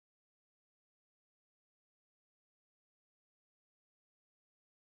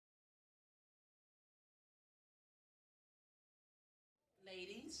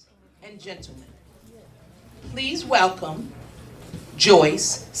Ladies and gentlemen, please welcome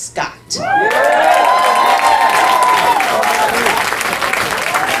Joyce Scott.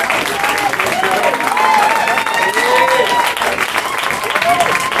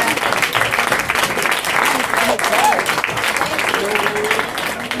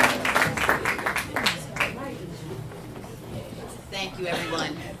 Thank you,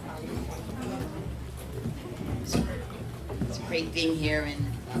 everyone. It's great being here and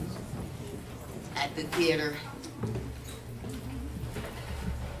at the theater.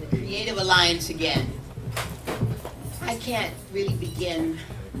 The Creative Alliance again. I can't really begin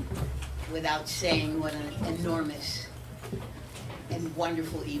without saying what an enormous and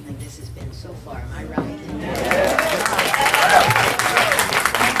wonderful evening this has been so far. Am I right?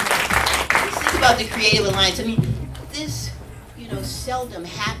 This is about the Creative Alliance. I mean, this, seldom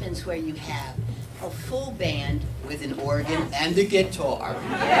happens where you have a full band with an organ and a guitar.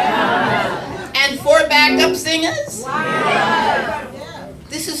 And 4 backup singers.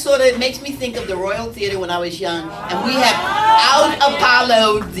 This is it makes me think of the Royal Theater when I was young, and we have out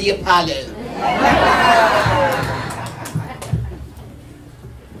Apollo the Apollo.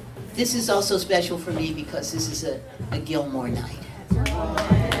 This is also special for me because this is a Gilmore night.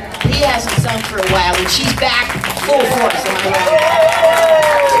 He hasn't sung for a while, and she's back full force. Am I right?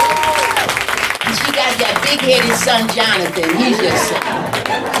 And she got that big-headed son, Jonathan. He's just singing.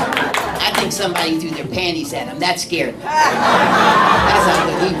 I think somebody threw their panties at him. That scared me. That's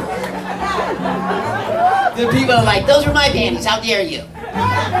unbelievable. The people are like, those are my panties. How dare you?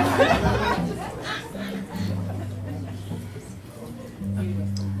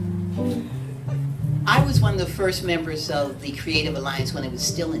 I was one of the first members of the Creative Alliance when it was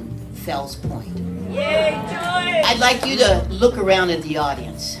still in Fells Point. Yay, Joyce! I'd like you to look around at the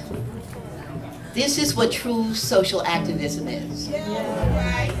audience. This is what true social activism is.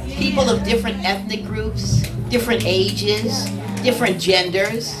 People of different ethnic groups, different ages, different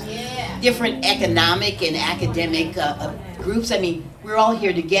genders, different economic and academic groups. I mean, we're all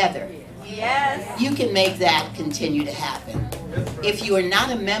here together. Yes. You can make that continue to happen. If you are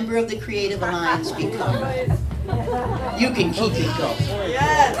not a member of the Creative Alliance, become one. You can keep it going.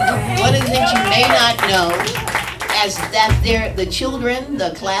 One of the things you may not know is that the children,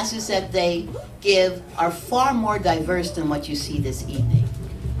 the classes that they give are far more diverse than what you see this evening.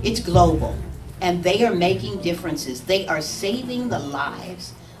 It's global, and they are making differences. They are saving the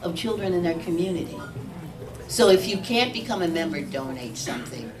lives of children in their community. So if you can't become a member, donate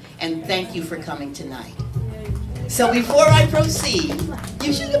something. And thank you for coming tonight. So before I proceed,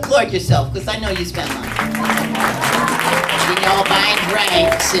 you should applaud yourself, because I know you spent money. Buying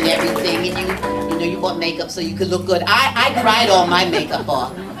drinks and everything, and you bought makeup so you could look good. I cried all my makeup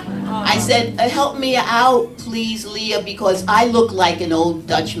off. I said, help me out, please, Leah, because I look like an old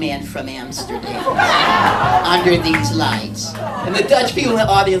Dutch man from Amsterdam under these lights. And the Dutch people in the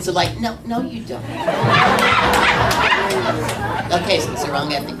audience are like, no, you don't. Okay, so it's the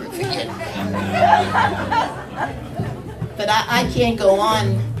wrong ethnic group, forget it. But I can't go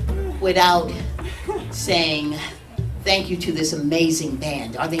on without saying thank you to this amazing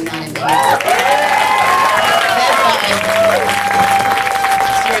band. Are they not amazing? Led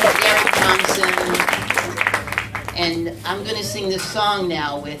by Eric Thompson. And I'm going to sing this song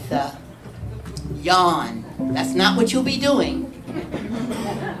now with Jan. That's not what you'll be doing.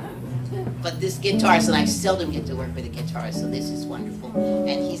 But this guitarist, and I seldom get to work with a guitarist, so this is wonderful.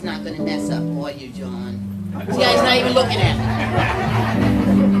 And he's not going to mess up. Boy, you, John. See, he's not even looking at me.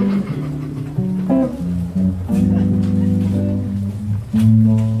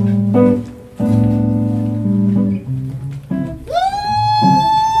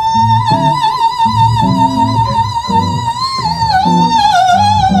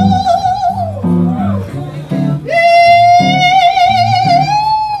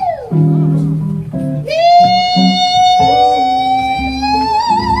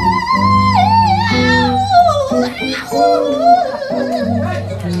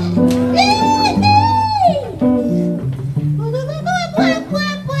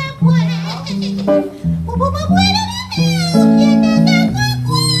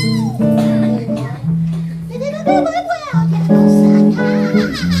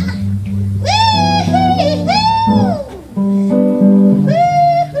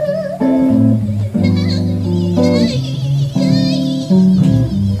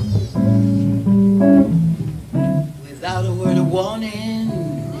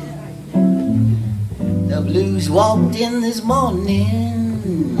 Walked in this morning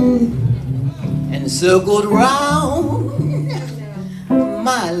and circled round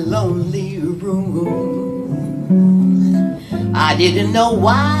my lonely room. I didn't know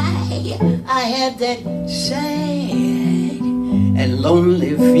why I had that sad and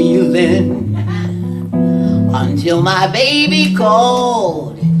lonely feeling until my baby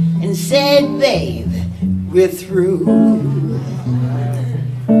called and said, babe, we're through.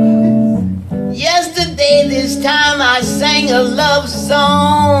 Yesterday this time I sang a love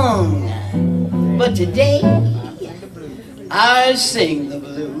song, but today I sing the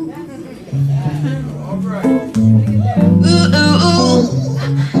blues. Ooh, ooh, ooh.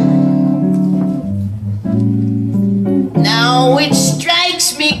 Now it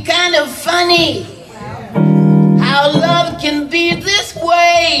strikes me kind of funny how love can be this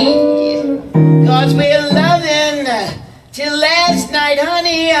way, 'cause we're loving till last night,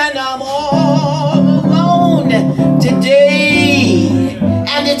 honey, and I'm all alone today.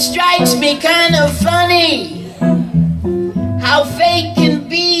 And it strikes me kind of funny how fate can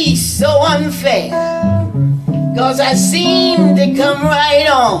be so unfair, 'cause I seem to come right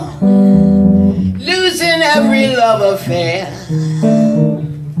on losing every love affair.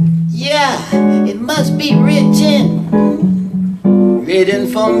 Yeah, it must be written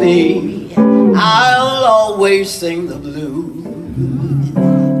for me. I'll always sing the blues.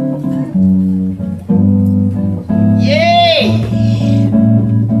 Yeah.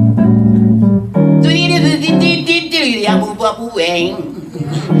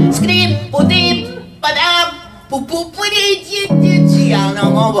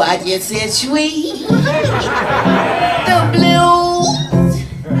 I just said sweet. The blues.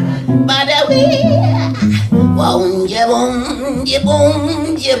 But won't you boom, you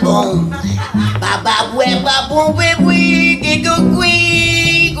boom, you boom. Ba ba we ba boom we go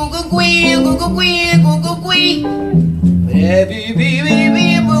quee, go go quee, go go quee, go go quee. Baby, baby,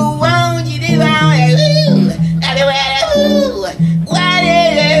 baby, won't you do now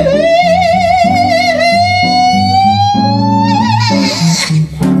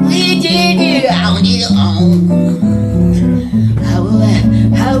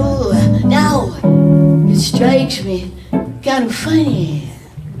it strikes me kind of funny.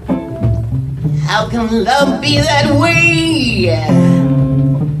 How can love be that way?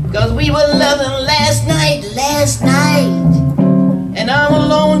 'Cause we were loving last night, and I'm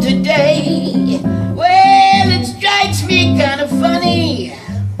alone today. Well, it strikes me kind of funny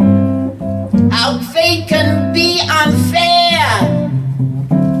how fate can be unfair.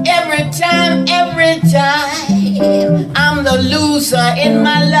 Every time I'm the loser in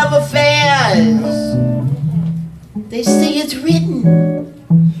my love affairs. They say it's written,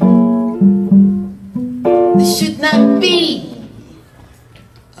 this should not be.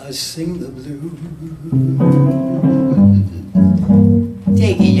 I sing the blues.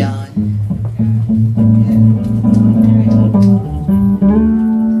 Take it, Jan.